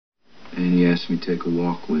asked me to take a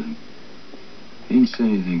walk with him. He didn't say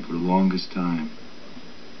anything for the longest time.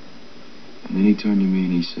 And then he turned to me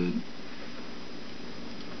and he said,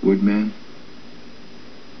 Woodman,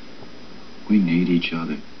 we need each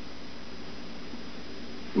other.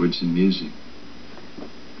 Words and music.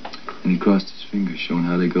 And he crossed his fingers, showing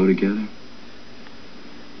how they go together.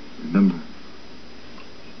 Remember,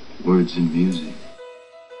 words and music.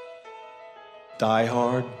 Die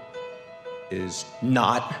Hard is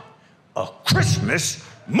not a Christmas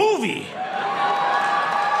movie.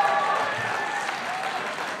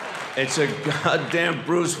 It's a goddamn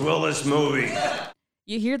Bruce Willis movie.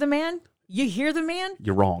 You hear the man? You hear the man?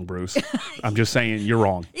 You're wrong, Bruce. I'm just saying you're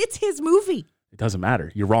wrong. It's his movie. It doesn't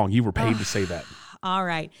matter. You're wrong. You were paid to say that. All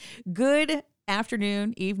right. Good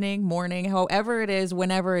afternoon, evening, morning, however it is,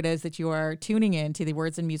 whenever it is that you are tuning in to the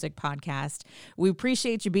Words and Music podcast. We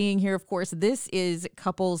appreciate you being here. Of course, this is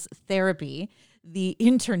Couples Therapy, the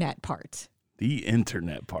internet part. The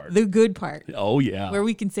internet part. The good part. Oh, yeah. Where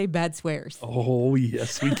we can say bad swears. Oh,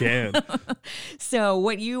 yes, we can. So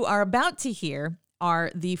what you are about to hear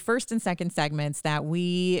are the first and second segments that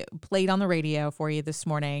we played on the radio for you this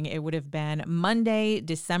morning. It would have been Monday,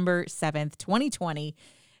 December 7th, 2020,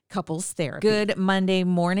 Couples Therapy. Good Monday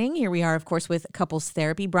morning. Here we are, of course, with Couples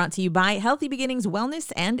Therapy, brought to you by Healthy Beginnings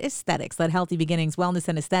Wellness and Aesthetics. Let Healthy Beginnings Wellness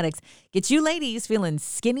and Aesthetics get you ladies feeling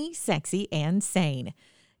skinny, sexy, and sane.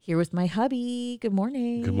 Here with my hubby. Good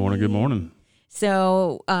morning. Good morning. Good morning.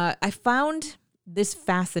 So I found this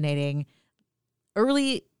fascinating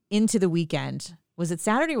early into the weekend. Was it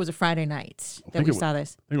Saturday or was it Friday night that we saw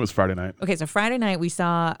this? I think it was Friday night. Okay, so Friday night we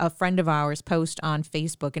saw a friend of ours post on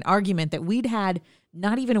Facebook an argument that we'd had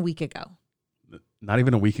not even a week ago. Not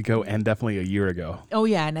even a week ago and definitely a year ago. Oh,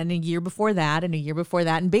 yeah, and then a year before that and a year before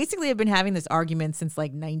that. And basically I've been having this argument since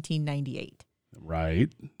like 1998.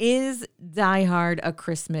 Right. Is Die Hard a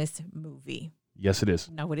Christmas movie? Yes, it is.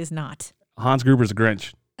 No, it is not. Hans Gruber's a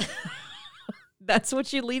Grinch. That's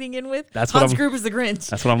what you're leading in with? Hans Gruber's the Grinch.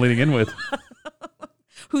 That's what I'm leading in with.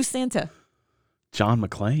 Who's Santa? John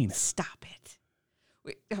McClane. Stop it.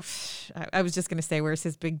 I was just going to say, where's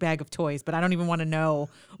his big bag of toys? But I don't even want to know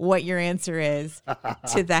what your answer is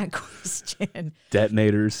to that question.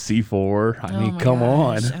 Detonators, C4. I mean, come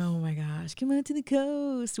on. Oh, my gosh. Come on to the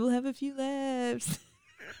coast. We'll have a few laughs.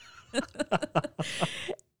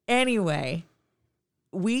 Anyway,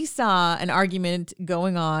 we saw an argument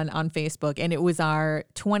going on Facebook, and it was our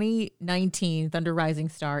 2019 Thunder Rising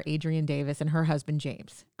star, Adrienne Davis, and her husband,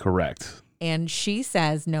 James. Correct. And she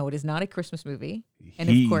says, no, it is not a Christmas movie. And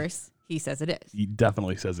of course, he says it is. He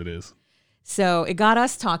definitely says it is. So it got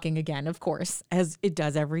us talking again, of course, as it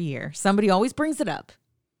does every year. Somebody always brings it up.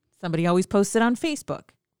 Somebody always posts it on Facebook.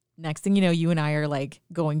 Next thing you know, you and I are like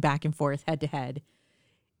going back and forth head to head.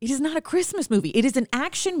 It is not a Christmas movie. It is an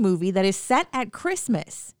action movie that is set at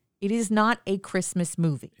Christmas. It is not a Christmas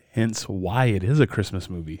movie. Hence why it is a Christmas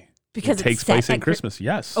movie. Because it takes place at Christmas,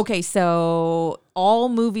 yes. Okay, so all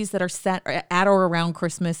movies that are set at or around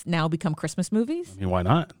Christmas now become Christmas movies? I mean, why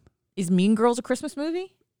not? Is Mean Girls a Christmas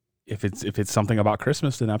movie? If it's something about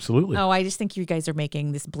Christmas, then absolutely. Oh, I just think you guys are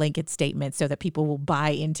making this blanket statement so that people will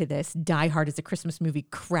buy into this. Die Hard is a Christmas movie.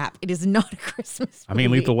 Crap. It is not a Christmas movie. I mean,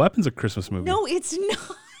 Lethal Weapon's a Christmas movie. No, it's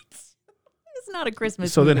not. It's not a Christmas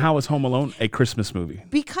movie. So then how is Home Alone a Christmas movie?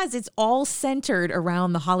 Because it's all centered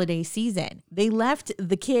around the holiday season. They left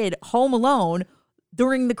the kid home alone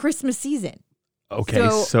during the Christmas season. Okay,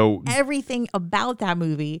 so everything about that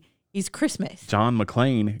movie is Christmas. John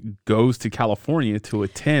McClane goes to California to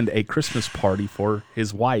attend a Christmas party for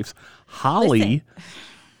his wife's Holly. Listen,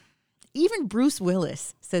 even Bruce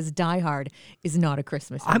Willis says Die Hard is not a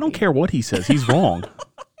Christmas movie. I don't care what he says. He's wrong.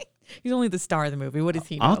 He's only the star of the movie. What does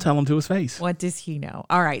he know? I'll tell him to his face. What does he know?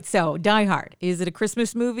 All right. So Die Hard. Is it a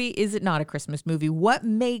Christmas movie? Is it not a Christmas movie? What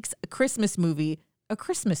makes a Christmas movie a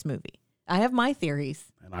Christmas movie? I have my theories.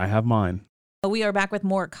 And I have mine. We are back with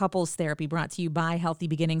more Couples Therapy brought to you by Healthy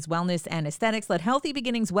Beginnings Wellness and Aesthetics. Let Healthy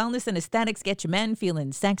Beginnings Wellness and Aesthetics get you men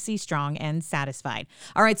feeling sexy, strong, and satisfied.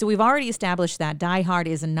 All right. So we've already established that Die Hard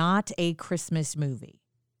is not a Christmas movie.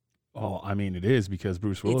 Oh, I mean, it is because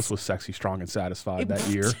Bruce Willis was sexy, strong, and satisfied that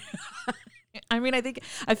year. I mean,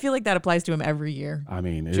 I feel like that applies to him every year. I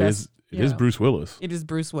mean, it is Bruce Willis. It is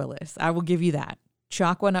Bruce Willis. I will give you that.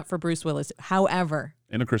 Chalk one up for Bruce Willis. However,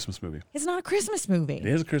 in a Christmas movie. It's not a Christmas movie. It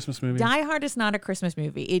is a Christmas movie. Die Hard is not a Christmas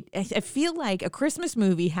movie. I feel like a Christmas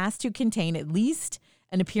movie has to contain at least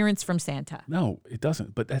an appearance from Santa. No, it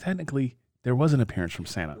doesn't. But technically, there was an appearance from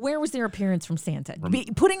Santa. Where was their appearance from Santa?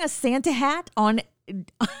 Putting a Santa hat on...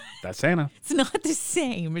 That's Santa. It's not the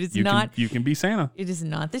same. It is You can be Santa. It is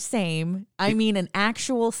not the same. I mean, an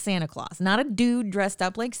actual Santa Claus, not a dude dressed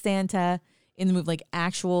up like Santa. in the movie, like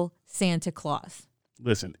actual Santa Claus.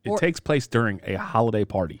 Listen, it takes place during a holiday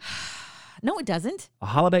party. No, it doesn't. A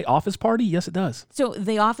holiday office party? Yes, it does. So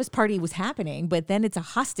the office party was happening, but then it's a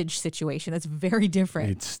hostage situation. That's very different.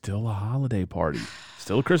 It's still a holiday party.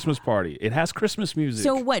 Still a Christmas party. It has Christmas music.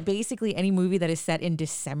 So what? Basically, any movie that is set in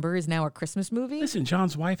December is now a Christmas movie? Listen,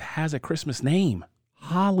 John's wife has a Christmas name.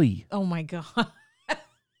 Holly. Oh my God.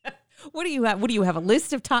 What do you have? What do you have? A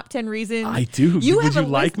list of top 10 reasons? I do. Would you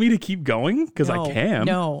like list? me to keep going? Because No, I can.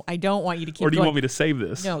 No, I don't want you to keep Or do you going. want me to save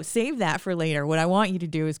this? No, save that for later. What I want you to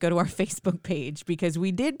do is go to our Facebook page because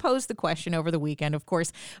we did post the question over the weekend, of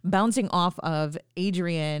course, bouncing off of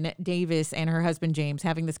Adrienne Davis and her husband James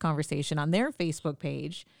having this conversation on their Facebook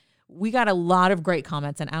page. We got a lot of great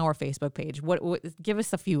comments on our Facebook page. What give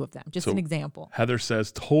us a few of them, just an example. Heather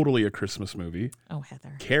says, totally a Christmas movie. Oh,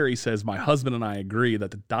 Heather. Carrie says, my husband and I agree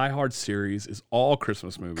that the Die Hard series is all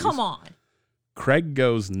Christmas movies. Come on. Craig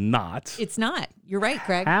goes, not. It's not. You're right,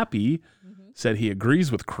 Craig. Happy said he agrees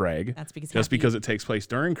with Craig. That's because just Happy- because it takes place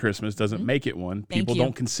during Christmas doesn't make it one. Thank People you.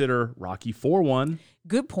 don't consider Rocky IV one.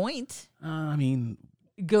 Good point. I mean,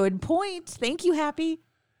 Good point. Thank you, Happy.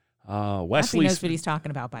 Happy Wesley knows what he's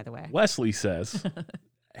talking about, by the way. Wesley says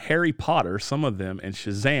Harry Potter, some of them, and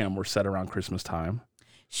Shazam were set around Christmas time.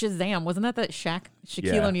 Shazam, wasn't that the Shaquille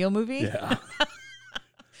Yeah. O'Neal movie? Yeah.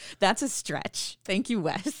 That's a stretch. Thank you,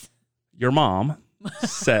 Wes. Your mom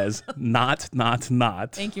says not.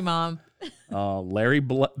 Thank you, Mom. Larry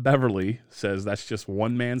Beverly says that's just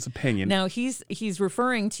one man's opinion. Now he's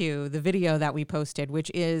referring to the video that we posted,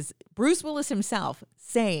 which is Bruce Willis himself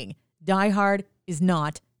saying Die Hard is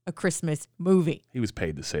not a Christmas movie. He was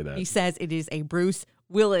paid to say that. He says it is a Bruce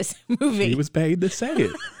Willis movie. He was paid to say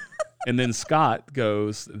it. And then Scott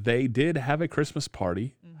goes, they did have a Christmas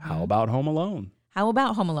party. How about Home Alone? How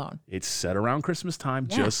about Home Alone? It's set around Christmas time,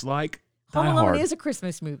 Yeah. just like Die Home Alone Hard. is a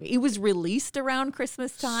Christmas movie. It was released around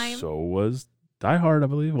Christmas time. So was Die Hard, I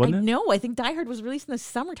believe, wasn't it? No, I think Die Hard was released in the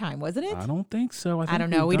summertime, wasn't it? I don't think so. I don't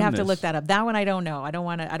know. We'd have to look that up. That one I don't know. I don't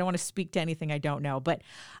want to speak to anything I don't know. But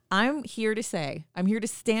I'm here to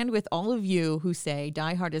stand with all of you who say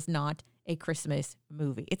Die Hard is not a Christmas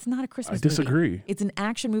movie. It's not a Christmas movie. I disagree. It's an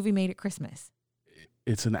action movie made at Christmas.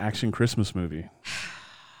 It's an action Christmas movie.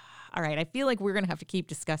 All right. I feel like we're going to have to keep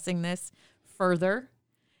discussing this further.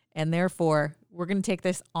 And therefore, we're going to take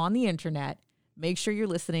this on the internet. Make sure you're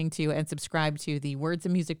listening to and subscribe to the Words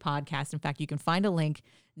of Music podcast. In fact, you can find a link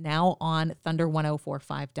now on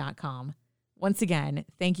thunder1045.com. Once again,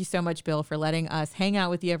 thank you so much, Bill, for letting us hang out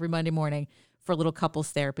with you every Monday morning for a little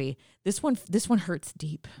couples therapy. This one hurts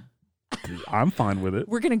deep. I'm fine with it.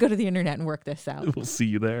 We're going to go to the internet and work this out. We'll see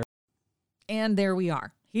you there. And there we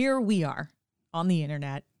are. Here we are on the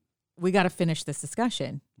internet. We got to finish this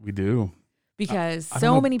discussion We do. because I don't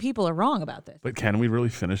so know. many people are wrong about this. But can we really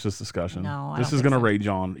finish this discussion? No, I This don't is think going to so. rage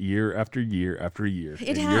on year after year after year. It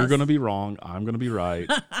And has. You're going to be wrong. I'm going to be right.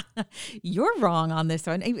 You're wrong on this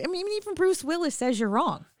one. I mean, even Bruce Willis says you're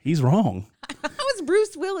wrong. He's wrong. How is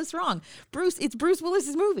Bruce Willis wrong? It's Bruce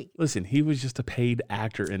Willis's movie. Listen, he was just a paid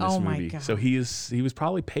actor in this Oh my movie. God. So he was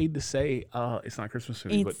probably paid to say it's not a Christmas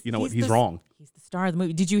movie, but you know what? He's the- wrong. He's the star of the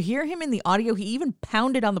movie. Did you hear him in the audio? He even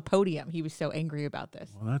pounded on the podium. He was so angry about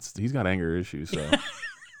this. Well, he's got anger issues, so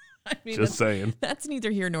I mean, just saying. that's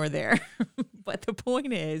neither here nor there. But the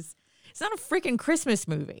point is, it's not a freaking Christmas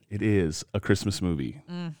movie. It is a Christmas movie.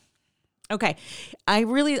 Okay. I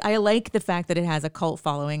like the fact that it has a cult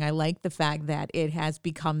following. I like the fact that it has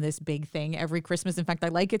become this big thing every Christmas. In fact, I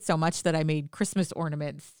like it so much that I made Christmas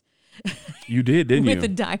ornaments You did, didn't with you? the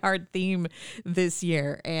Die Hard theme this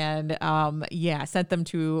year. And sent them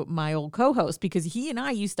to my old co-host because he and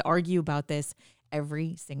I used to argue about this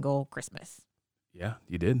every single Christmas. Yeah,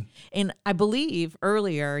 you did. And I believe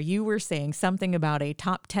earlier you were saying something about a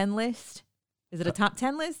top 10 list. Is it a top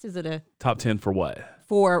 10 list? Is it a Top 10 for what?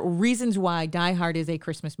 for reasons why Die Hard is a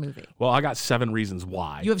Christmas movie? Well, I got 7 reasons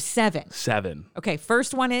why. You have 7. 7. Okay,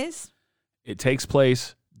 first one is It takes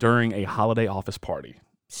place during a holiday office party.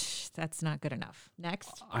 that's not good enough.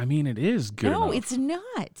 Next. I mean, it is good No, enough. it's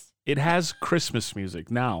not. It has Christmas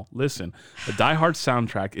music. Now, listen, the Die Hard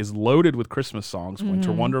soundtrack is loaded with Christmas songs. Mm-hmm.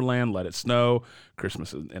 Winter Wonderland, Let It Snow,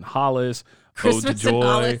 Christmas in Hollis, Ode to Christmas in Joy.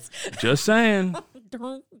 Hollis. Just saying.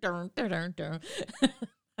 Dun, dun, dun, dun, dun.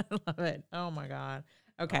 I love it. Oh my God.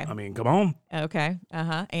 Okay. I mean, come on. Okay.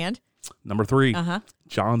 And Number 3, Uh-huh.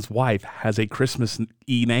 John's wife has a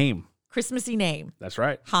Christmas-y name. Christmassy name. That's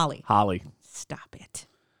right. Holly. Holly. Stop it.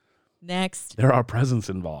 Next. There are presents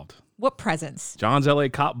involved. What presents? John's LA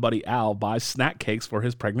cop buddy Al buys snack cakes for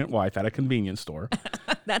his pregnant wife at a convenience store.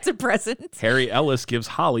 That's a present. Harry Ellis gives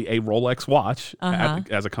Holly a Rolex watch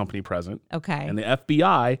as a company present. Okay. And the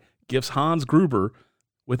FBI gifts Hans Gruber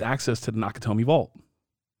with access to the Nakatomi Vault.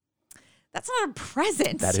 That's not a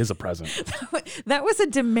present. That is a present. That was a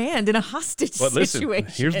demand in a hostage But listen,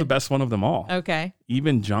 situation. here's the best one of them all. Okay.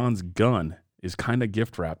 Even John's gun is kind of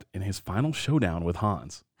gift wrapped in his final showdown with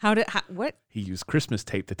Hans. What? He used Christmas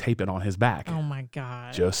tape to tape it on his back. Oh my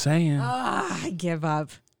God. Just saying. I give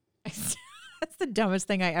up. That's the dumbest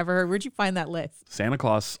thing I ever heard. Where'd you find that list? Santa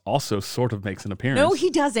Claus also sort of makes an appearance. No, he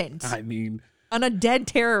doesn't. I mean, On a dead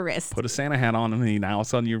terrorist. put a Santa hat on and now all of a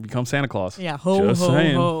sudden you become Santa Claus. Yeah, ho, Just ho,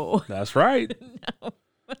 saying. ho. That's right.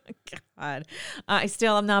 God.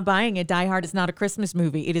 I'm not buying it. Die Hard is not a Christmas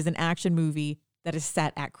movie. It is an action movie that is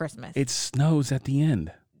set at Christmas. It snows at the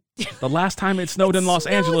end. The last time it snowed in Los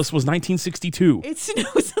Angeles was 1962. It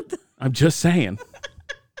snows at the... I'm just saying.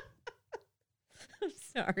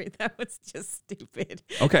 Sorry, that was just stupid.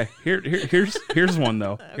 Okay, here's one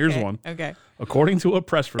though. Here's one. Okay. According to a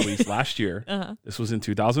press release last year, this was in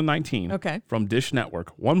 2019. Okay. From Dish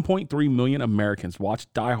Network, 1.3 million Americans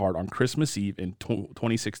watched Die Hard on Christmas Eve in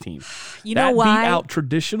 2016. You know why? Beat out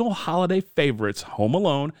traditional holiday favorites Home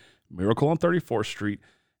Alone, Miracle on 34th Street,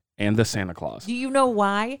 and The Santa Claus. Do you know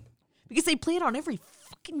why? Because they play it on every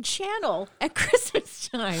fucking channel at Christmas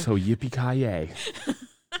time. So yippee-ki-yay.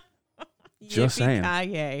 Just saying.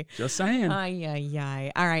 Yippee-ki-yay. Just saying.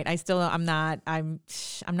 Ay. All right.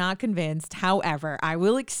 I'm not convinced. However, I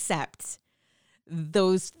will accept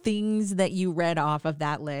those things that you read off of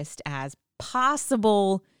that list as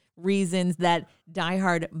possible reasons that Die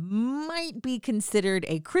Hard might be considered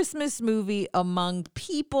a Christmas movie among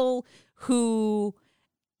people who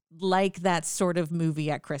like that sort of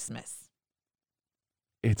movie at Christmas.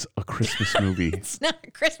 It's a Christmas movie. It's not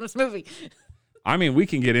a Christmas movie. I mean, we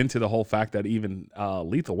can get into the whole fact that even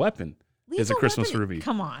Lethal Weapon is a Christmas movie.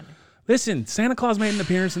 Come on. Listen, Santa Claus made an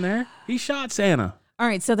appearance in there. He shot Santa. All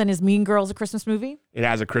right, so then is Mean Girls a Christmas movie? It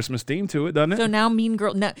has a Christmas theme to it, doesn't it? So now Mean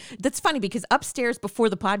Girl. No, that's funny because upstairs before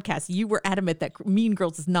the podcast, you were adamant that Mean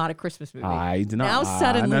Girls is not a Christmas movie. I did not. Now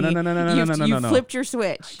suddenly, you flipped your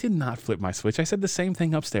switch. I did not flip my switch. I said the same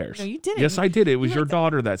thing upstairs. No, you didn't. Yes, I did. It was your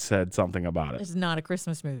daughter that said something about it. It's not a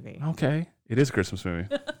Christmas movie. Okay, it is a Christmas movie.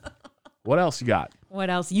 What else you got? What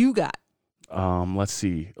else you got? Let's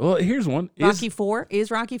see. Well, here's one. Rocky IV. Is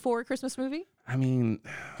Rocky IV a Christmas movie? I mean,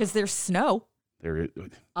 because there's snow. there is.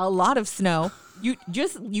 A lot of snow. You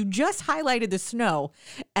just highlighted the snow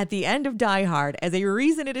at the end of Die Hard as a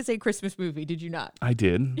reason it is a Christmas movie. Did you not? I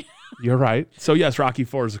did. You're right. So yes, Rocky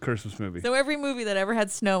IV is a Christmas movie. So every movie that ever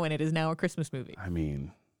had snow in it is now a Christmas movie, I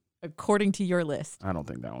mean, according to your list. I don't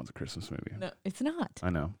think that one's a Christmas movie. No, it's not. I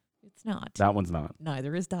know. It's not. That one's not.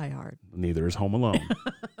 Neither is Die Hard. Neither is Home Alone.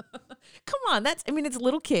 Come on, it's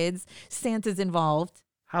little kids. Santa's involved.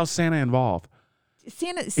 How's Santa involved?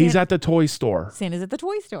 Santa He's at the toy store. Santa's at the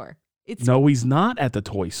toy store. No, he's not at the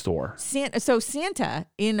toy store. Santa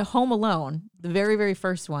in Home Alone, the very, very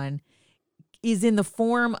first one, is in the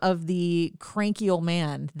form of the cranky old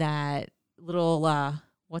man that little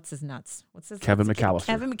what's his nuts? Kevin McAllister.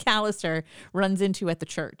 Kevin McAllister runs into at the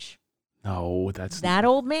church. No, That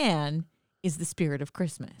old man is the spirit of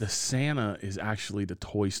Christmas. The Santa is actually the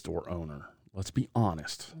toy store owner. Let's be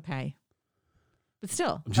honest. Okay. But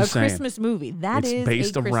still, I'm just saying, Christmas movie. It's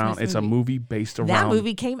based a Christmas around. movie. It's a movie based around. That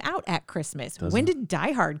movie came out at Christmas. When did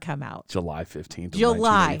Die Hard come out? July 15th,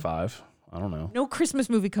 July. 1985. I don't know. No Christmas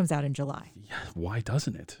movie comes out in July. Yeah, why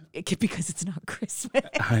doesn't it? Because it's not Christmas.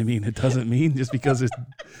 I mean, it doesn't mean just because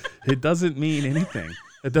it doesn't mean anything.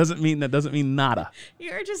 That doesn't mean nada.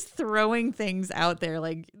 You're just throwing things out there.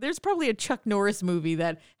 Like, there's probably a Chuck Norris movie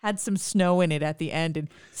that had some snow in it at the end, and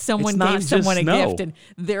someone gave someone a gift, and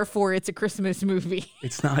therefore it's a Christmas movie.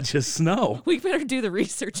 It's not just snow. We better do the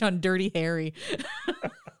research on Dirty Harry.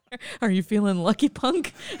 Are you feeling lucky,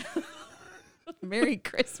 punk? Merry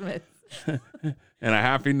Christmas. And a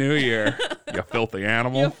Happy New Year, you filthy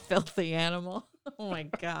animal. You filthy animal. Oh my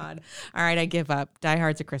God. All right, I give up. Die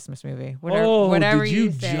Hard's a Christmas movie. Whatever did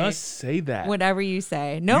you say. just say that? Whatever you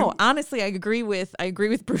say. No, honestly, I agree with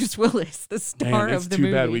Bruce Willis, the star of the movie.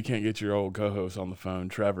 It's too bad we can't get your old co-host on the phone,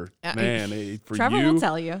 Trevor. Trevor will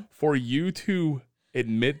tell you. For you to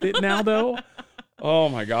admit it now, though, oh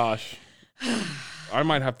my gosh. I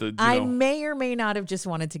might have to, I may or may not have just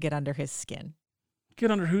wanted to get under his skin. Get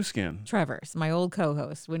under whose skin? Trevor's, my old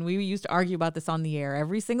co-host. When we used to argue about this on the air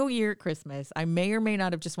every single year at Christmas, I may or may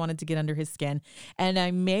not have just wanted to get under his skin. And I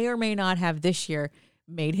may or may not have this year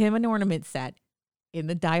made him an ornament set in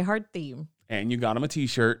the Die Hard theme. And you got him a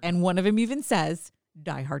t-shirt. And one of them even says,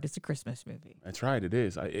 Die Hard is a Christmas movie. That's right, it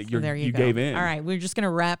is. There you go. Gave in. All right, we're just going to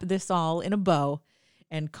wrap this all in a bow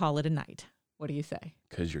and call it a night. What do you say?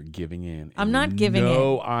 Because you're giving in. I'm not giving in.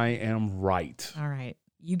 No, I am right. All right.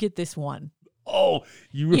 You get this one. Oh,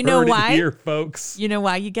 you know heard why? it here, folks. You know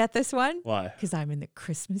why you get this one? Why? Because I'm in the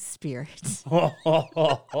Christmas spirit.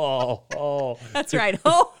 Oh. That's right.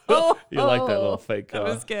 Ho, ho, You like that little fake That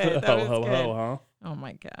was good. That ho, was ho, good. ho, huh? Oh,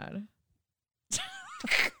 my God.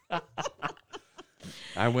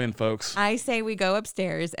 I win, folks. I say we go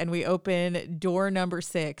upstairs and we open door number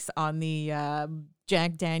 6 on the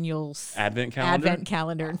Jack Daniels Advent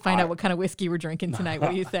calendar? and find out what kind of whiskey we're drinking tonight.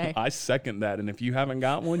 What do you say? I second that. And if you haven't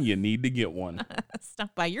got one, you need to get one.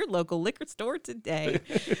 Stop by your local liquor store today.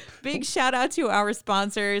 Big shout out to our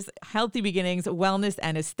sponsors, Healthy Beginnings, Wellness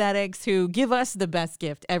and Aesthetics, who give us the best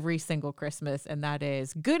gift every single Christmas, and that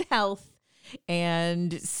is good health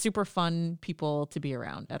and super fun people to be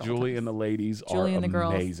around at all Julie times. and the ladies Julie are and the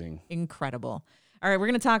girls, amazing. incredible. All right, we're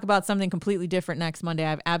going to talk about something completely different next Monday.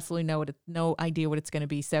 I have absolutely no idea what it's going to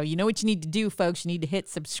be. So you know what you need to do, folks. You need to hit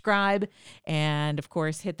subscribe and, of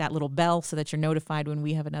course, hit that little bell so that you're notified when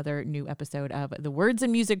we have another new episode of the Words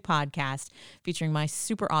and Music Podcast featuring my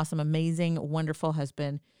super awesome, amazing, wonderful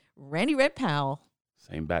husband, Randy Red Powell.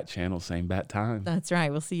 Same bat channel, same bat time. That's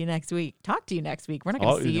right. We'll see you next week. Talk to you next week. We're not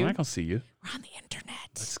going to see you. We're not going to see you. We're on the internet.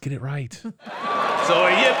 Let's get it right. So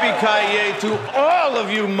a yippee-ki-yay to all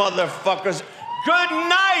of you motherfuckers. Good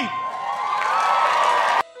night!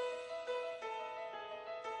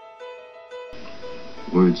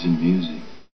 Words and music.